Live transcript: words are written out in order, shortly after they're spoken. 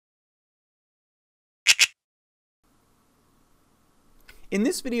In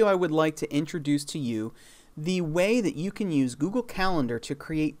this video, I would like to introduce to you the way that you can use Google Calendar to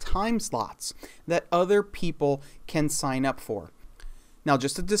create time slots that other people can sign up for. Now,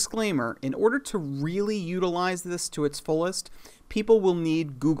 just a disclaimer, in order to really utilize this to its fullest, people will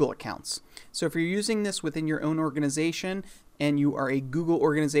need Google accounts. So if you're using this within your own organization and you are a Google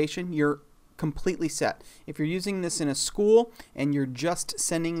organization, you're completely set. If you're using this in a school and you're just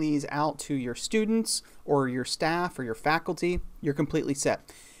sending these out to your students or your staff or your faculty, you're completely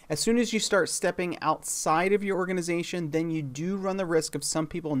set. As soon as you start stepping outside of your organization, then you do run the risk of some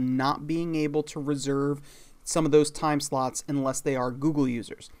people not being able to reserve some of those time slots unless they are Google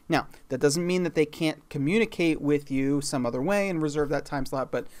users. Now, that doesn't mean that they can't communicate with you some other way and reserve that time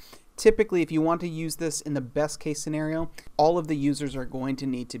slot, but typically, if you want to use this in the best case scenario, all of the users are going to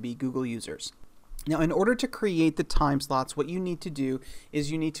need to be Google users. Now, in order to create the time slots, what you need to do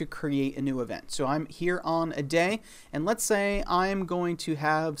is you need to create a new event. So I'm here on a day, and let's say I'm going to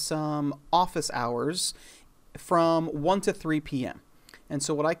have some office hours from 1 to 3 p.m. And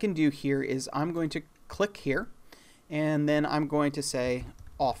so what I can do here is I'm going to click here, and then I'm going to say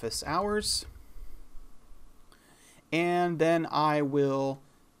office hours, and then I will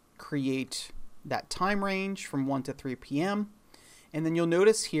create that time range from 1 to 3 p.m. And then you'll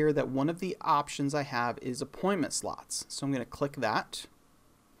notice here that one of the options I have is appointment slots. So I'm going to click that.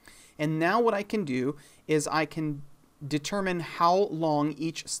 And now what I can do is I can determine how long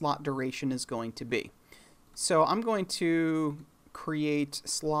each slot duration is going to be. So I'm going to create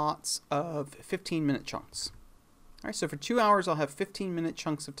slots of 15-minute chunks. All right, so for 2 hours, I'll have 15-minute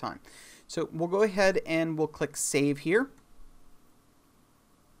chunks of time. So we'll go ahead and we'll click Save here.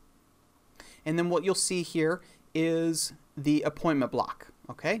 And then what you'll see here is the appointment block.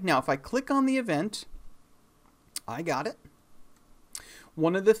 Okay, now if I click on the event, I got it.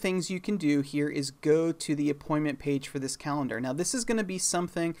 One of the things you can do here is go to the appointment page for this calendar. Now this is going to be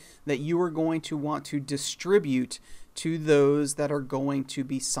something that you are going to want to distribute to those that are going to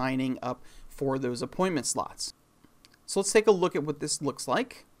be signing up for those appointment slots. So let's take a look at what this looks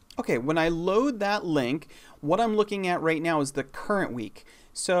like. Okay, when I load that link, what I'm looking at right now is the current week.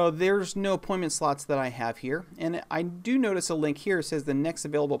 So there's no appointment slots that I have here. And I do notice a link here that says the next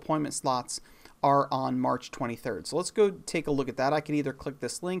available appointment slots are on March 23rd. So let's go take a look at that. I can either click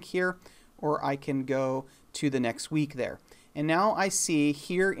this link here or I can go to the next week there. And now I see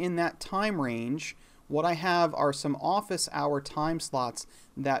here in that time range, what I have are some office hour time slots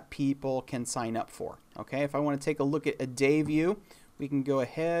that people can sign up for. Okay, if I want to take a look at a day view, we can go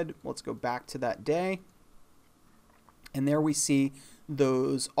ahead, let's go back to that day. And there we see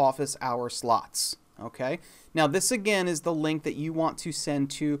those office hour slots. Okay, now this again is the link that you want to send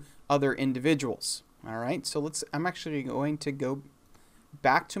to other individuals. All right, so I'm actually going to go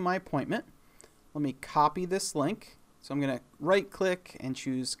back to my appointment. Let me copy this link. So I'm going to right click and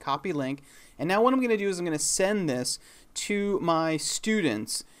choose copy link. And now what I'm going to do is I'm going to send this to my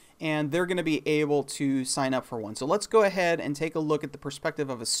students, and they're going to be able to sign up for one. So let's go ahead and take a look at the perspective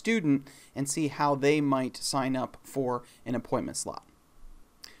of a student and see how they might sign up for an appointment slot.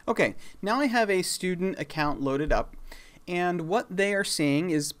 Okay, now I have a student account loaded up, and what they are seeing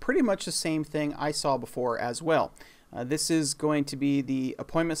is pretty much the same thing I saw before as well. This is going to be the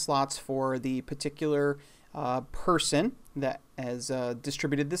appointment slots for the particular person that has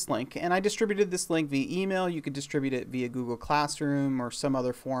distributed this link, and I distributed this link via email. You could distribute it via Google Classroom or some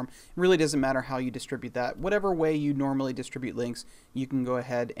other form. It really doesn't matter how you distribute that. Whatever way you normally distribute links, you can go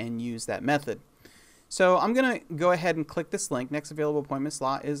ahead and use that method. So I'm going to go ahead and click this link. Next available appointment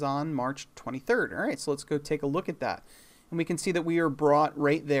slot is on March 23rd. All right, so let's go take a look at that. And we can see that we are brought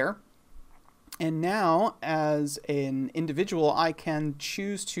right there. And now, as an individual, I can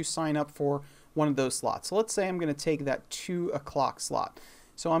choose to sign up for one of those slots. So let's say I'm going to take that 2 o'clock slot.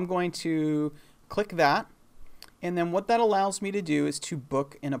 So I'm going to click that, and then what that allows me to do is to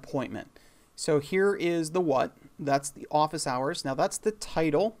book an appointment. So here is the what, that's the office hours. Now that's the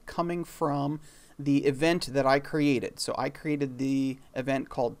title coming from the event that I created. So I created the event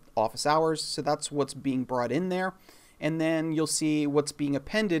called office hours, so that's what's being brought in there. And then you'll see what's being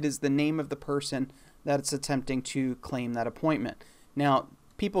appended is the name of the person that's attempting to claim that appointment. Now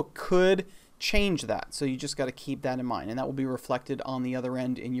people could change that, so you just got to keep that in mind, and that will be reflected on the other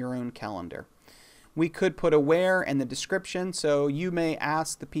end in your own calendar. We could put a where and the description, so you may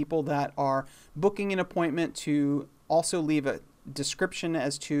ask the people that are booking an appointment to also leave a description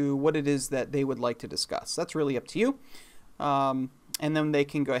as to what it is that they would like to discuss. That's really up to you, and then they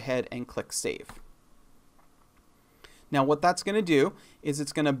can go ahead and click Save. Now what that's going to do is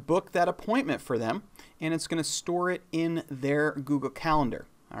it's going to book that appointment for them, and it's going to store it in their Google Calendar.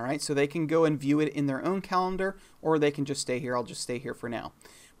 All right, so they can go and view it in their own calendar, or they can just stay here. I'll just stay here for now.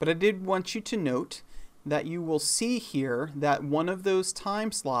 But I did want you to note that you will see here that one of those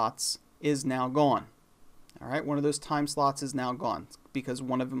time slots is now gone. All right, one of those time slots is now gone because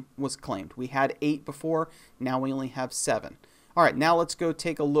one of them was claimed. We had 8 before, now we only have 7. All right, now let's go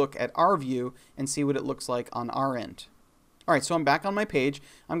take a look at our view and see what it looks like on our end. All right, so I'm back on my page.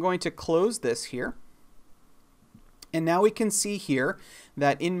 I'm going to close this here. And now we can see here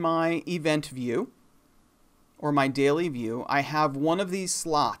that in my event view, or my daily view, I have one of these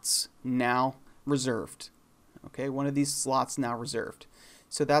slots now reserved. Okay, one of these slots now reserved.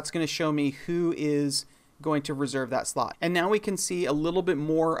 So that's going to show me who is going to reserve that slot. And now we can see a little bit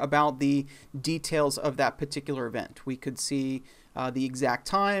more about the details of that particular event. We could see the exact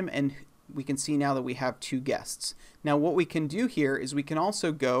time, and we can see now that we have 2 guests. Now what we can do here is we can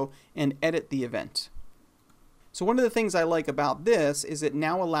also go and edit the event. So one of the things I like about this is it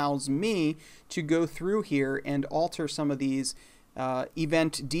now allows me to go through here and alter some of these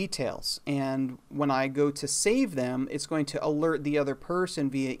event details. And when I go to save them, it's going to alert the other person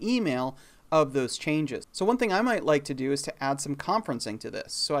via email of those changes. So one thing I might like to do is to add some conferencing to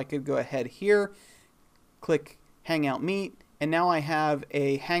this. So I could go ahead here, click Hangout Meet, and now I have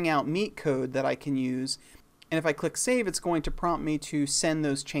a Hangout Meet code that I can use. And if I click Save, it's going to prompt me to send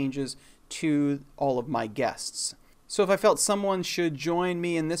those changes to all of my guests. So if I felt someone should join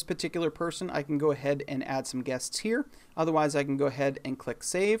me in this particular person, I can go ahead and add some guests here. Otherwise, I can go ahead and click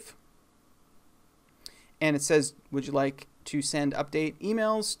Save. And it says, would you like to send update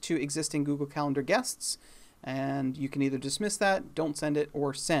emails to existing Google Calendar guests? And you can either dismiss that, don't send it,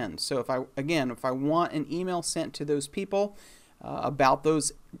 or send. So if I want an email sent to those people about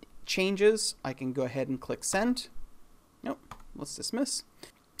those changes, I can go ahead and click Send. Nope, let's dismiss.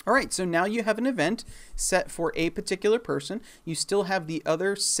 All right, so now you have an event set for a particular person. You still have the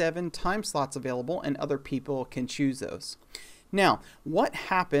other 7 time slots available, and other people can choose those. Now, what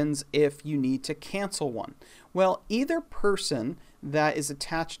happens if you need to cancel one? Well, either person that is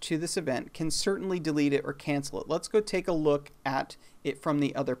attached to this event can certainly delete it or cancel it. Let's go take a look at it from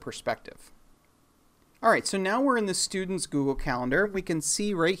the other perspective. All right, so now we're in the student's Google Calendar. We can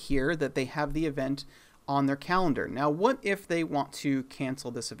see right here that they have the event on their calendar. Now, what if they want to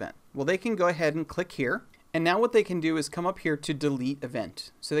cancel this event? Well, they can go ahead and click here. And now what they can do is come up here to delete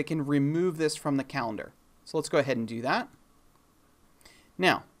event. So they can remove this from the calendar. So let's go ahead and do that.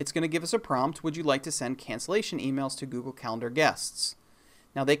 Now, it's going to give us a prompt. Would you like to send cancellation emails to Google Calendar guests?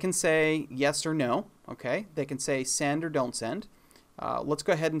 Now, they can say yes or no. Okay, they can say send or don't send. Let's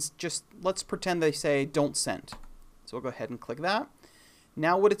go ahead and let's pretend they say don't send. So we'll go ahead and click that.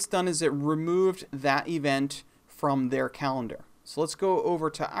 Now what it's done is it removed that event from their calendar. So let's go over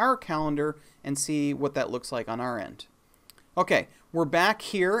to our calendar and see what that looks like on our end. Okay, we're back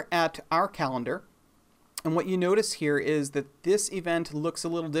here at our calendar. And what you notice here is that this event looks a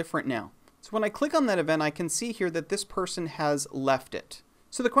little different now. So when I click on that event, I can see here that this person has left it.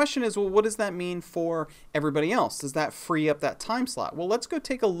 So the question is, well, what does that mean for everybody else? Does that free up that time slot? Well, let's go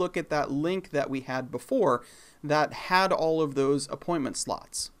take a look at that link that we had before that had all of those appointment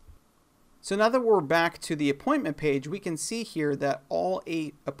slots. So now that we're back to the appointment page, we can see here that all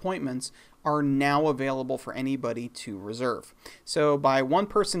 8 appointments are now available for anybody to reserve. So by one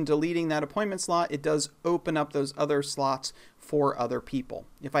person deleting that appointment slot, it does open up those other slots for other people.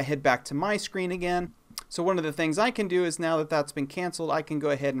 If I head back to my screen again, so one of the things I can do is now that that's been canceled, I can go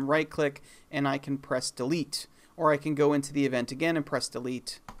ahead and right click and I can press delete. Or I can go into the event again and press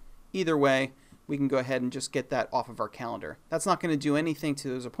delete. Either way, we can go ahead and just get that off of our calendar. That's not going to do anything to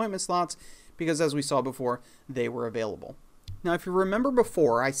those appointment slots because, as we saw before, they were available. Now, if you remember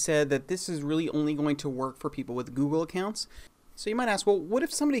before, I said that this is really only going to work for people with Google accounts. So you might ask, well, what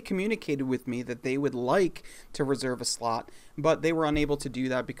if somebody communicated with me that they would like to reserve a slot, but they were unable to do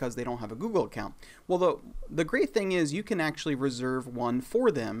that because they don't have a Google account? Well, the great thing is you can actually reserve one for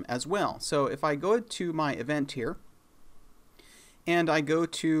them as well. So if I go to my event here, and I go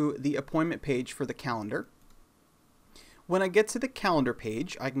to the appointment page for the calendar, when I get to the calendar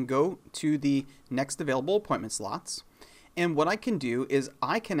page, I can go to the next available appointment slots. And what I can do is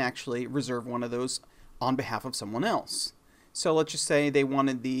I can actually reserve one of those on behalf of someone else. So let's just say they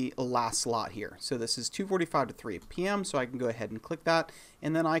wanted the last slot here. So this is 2:45 to 3 p.m. So I can go ahead and click that.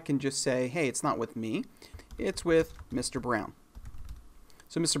 And then I can just say, hey, it's not with me. It's with Mr. Brown.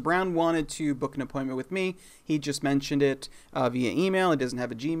 So Mr. Brown wanted to book an appointment with me. He just mentioned it via email. He doesn't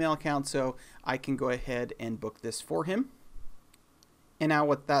have a Gmail account, so I can go ahead and book this for him. And now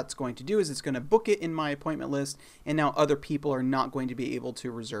what that's going to do is it's going to book it in my appointment list, and now other people are not going to be able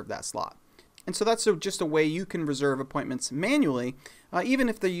to reserve that slot. And so that's just a way you can reserve appointments manually, even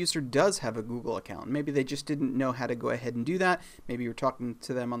if the user does have a Google account. Maybe they just didn't know how to go ahead and do that. Maybe you're talking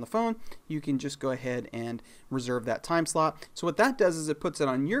to them on the phone. You can just go ahead and reserve that time slot. So what that does is it puts it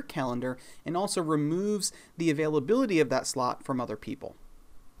on your calendar and also removes the availability of that slot from other people.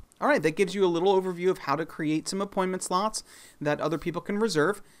 All right, that gives you a little overview of how to create some appointment slots that other people can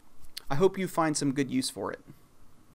reserve. I hope you find some good use for it.